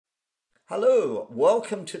Hello,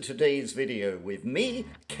 welcome to today's video with me,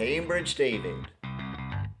 Cambridge David.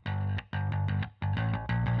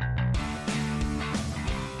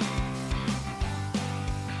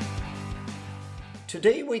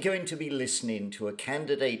 Today we're going to be listening to a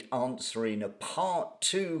candidate answering a part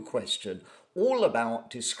 2 question all about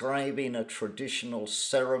describing a traditional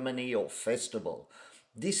ceremony or festival.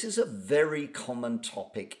 This is a very common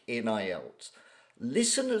topic in IELTS.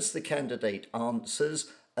 Listen as the candidate answers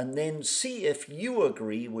and then see if you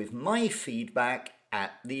agree with my feedback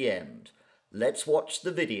at the end. Let's watch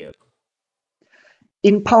the video.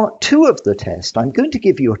 In part 2 of the test, I'm going to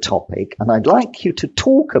give you a topic and I'd like you to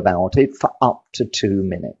talk about it for up to 2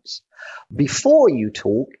 minutes. Before you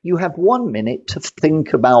talk, you have 1 minute to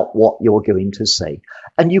think about what you're going to say,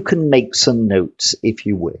 and you can make some notes if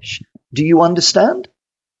you wish. Do you understand?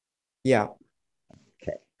 Yeah.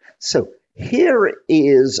 Okay. So here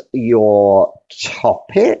is your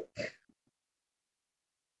topic.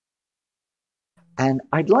 And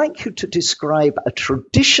I'd like you to describe a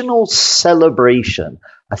traditional celebration,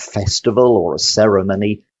 a festival or a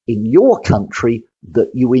ceremony in your country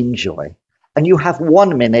that you enjoy. And you have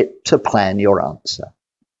 1 minute to plan your answer.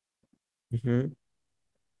 Mm-hmm.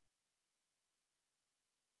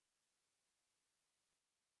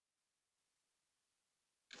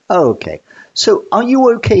 Okay. So are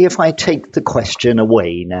you okay if I take the question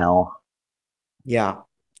away now? Yeah,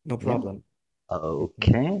 no problem.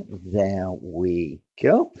 Okay, there we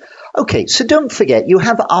go. Okay, so don't forget, you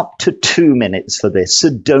have up to 2 minutes for this, so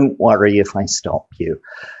don't worry if I stop you.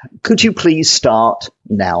 Could you please start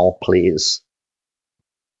now, please?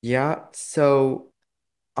 Yeah, so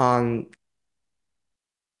a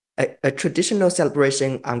traditional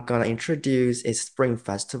celebration I'm gonna introduce is Spring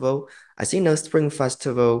Festival. As you know, Spring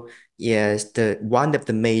Festival is one of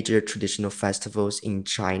the major traditional festivals in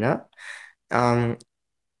China. For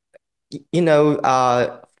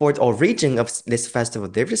the origin of this festival,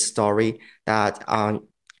 there's a story that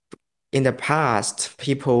in the past,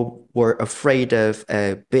 people were afraid of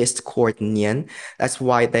a beast called Nian. That's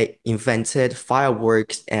why they invented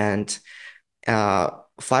fireworks and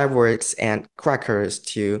crackers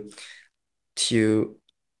to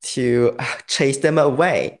chase them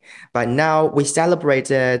away. But now we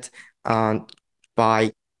celebrate it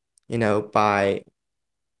by you know by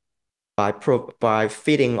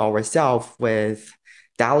feeding ourselves with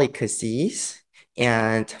delicacies,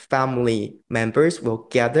 and family members will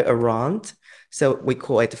gather around. So we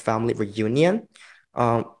call it family reunion.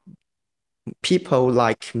 People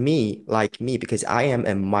like me, because I am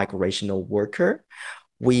a migrational worker,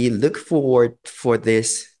 we look forward to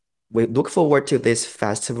this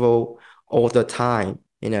festival all the time,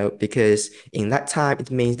 because in that time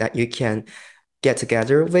it means that you can get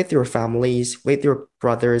together with your families, with your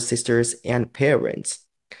brothers, sisters, and parents.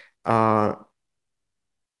 As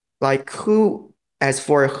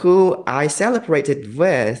for who I celebrated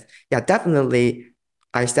with, yeah, definitely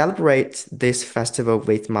I celebrate this festival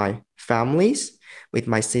with my families, with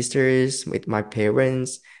my sisters, with my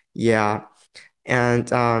parents. Yeah.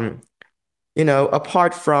 And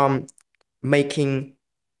apart from making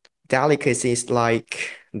delicacies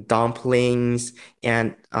like dumplings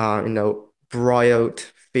and broiled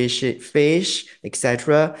fish,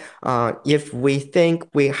 etc. If we think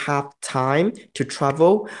we have time to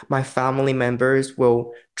travel, my family members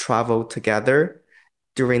will travel together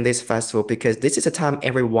during this festival, because this is a time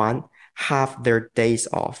everyone have their days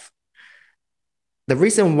off. The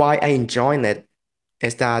reason why I enjoy it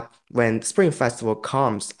is that when Spring Festival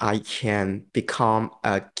comes, I can become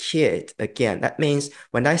a kid again. That means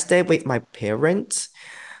when I stay with my parents,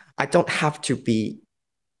 I don't have to be,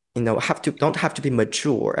 don't have to be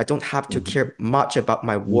mature. I don't have to care much about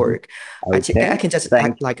my work. Okay. I can just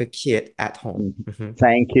act like a kid at home.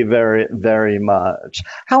 Thank you very, very much.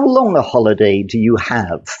 How long a holiday do you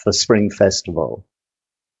have for Spring Festival?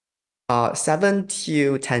 7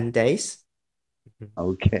 to 10 days.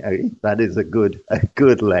 Okay, that is a good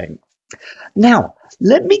length. Now,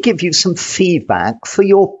 let me give you some feedback for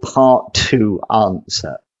your part 2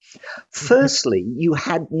 answer. Firstly, you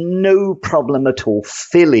had no problem at all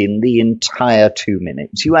filling the entire 2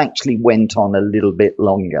 minutes. You actually went on a little bit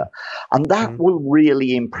longer. And that will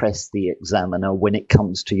really impress the examiner when it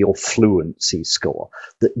comes to your fluency score,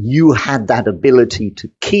 that you had that ability to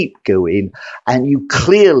keep going and you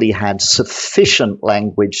clearly had sufficient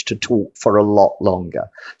language to talk for a lot longer.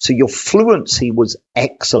 So your fluency was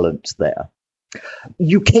excellent there.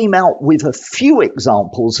 You came out with a few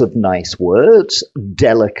examples of nice words,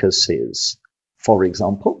 delicacies, for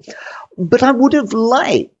example, but I would have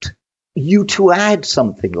liked you to add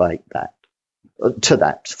something like that. to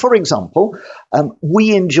that. For example,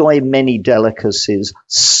 we enjoy many delicacies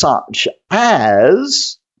such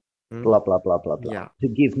as blah, blah, blah, blah, blah, Yeah. to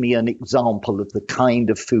give me an example of the kind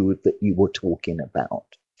of food that you were talking about.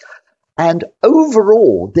 And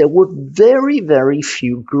overall, there were very, very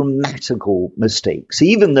few grammatical mistakes.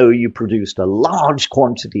 Even though you produced a large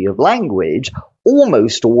quantity of language,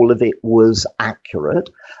 almost all of it was accurate.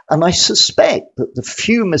 And I suspect that the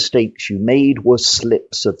few mistakes you made were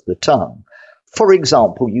slips of the tongue. For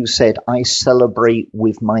example, you said, I celebrate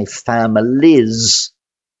with my families,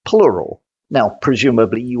 plural. Now,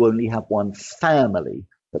 presumably you only have one family,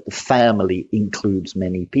 but the family includes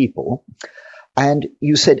many people. And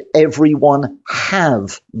you said everyone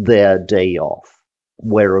have their day off,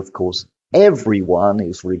 where, of course, everyone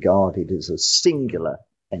is regarded as a singular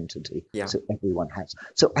entity. Yeah. So everyone has.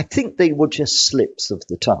 So I think they were just slips of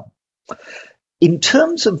the tongue. In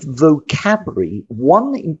terms of vocabulary,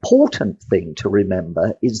 one important thing to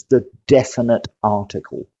remember is the definite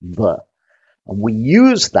article, the. And we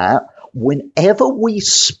use that whenever we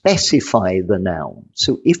specify the noun.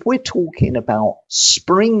 So if we're talking about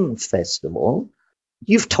Spring Festival,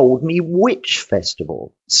 you've told me which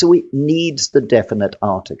festival. So it needs the definite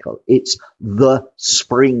article. It's the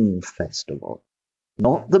Spring Festival,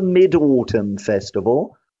 not the Mid-Autumn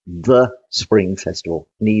Festival. The Spring Festival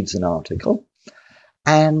needs an article.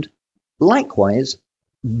 And likewise,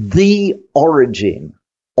 the origin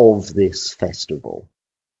of this festival,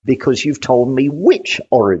 because you've told me which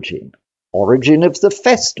origin of the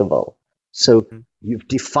festival. So you've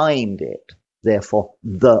defined it, therefore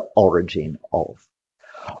the origin of.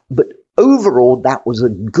 But overall, that was a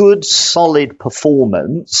good, solid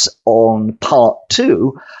performance on part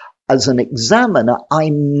 2. As an examiner,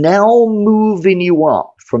 I'm now moving you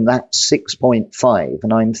up from that 6.5,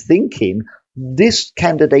 and I'm thinking this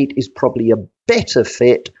candidate is probably a better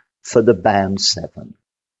fit for the band 7.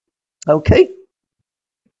 Okay?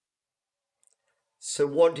 So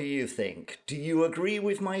what do you think? Do you agree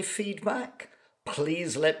with my feedback?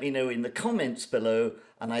 Please let me know in the comments below,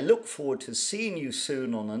 and I look forward to seeing you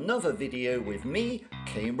soon on another video with me,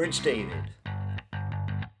 Cambridge David.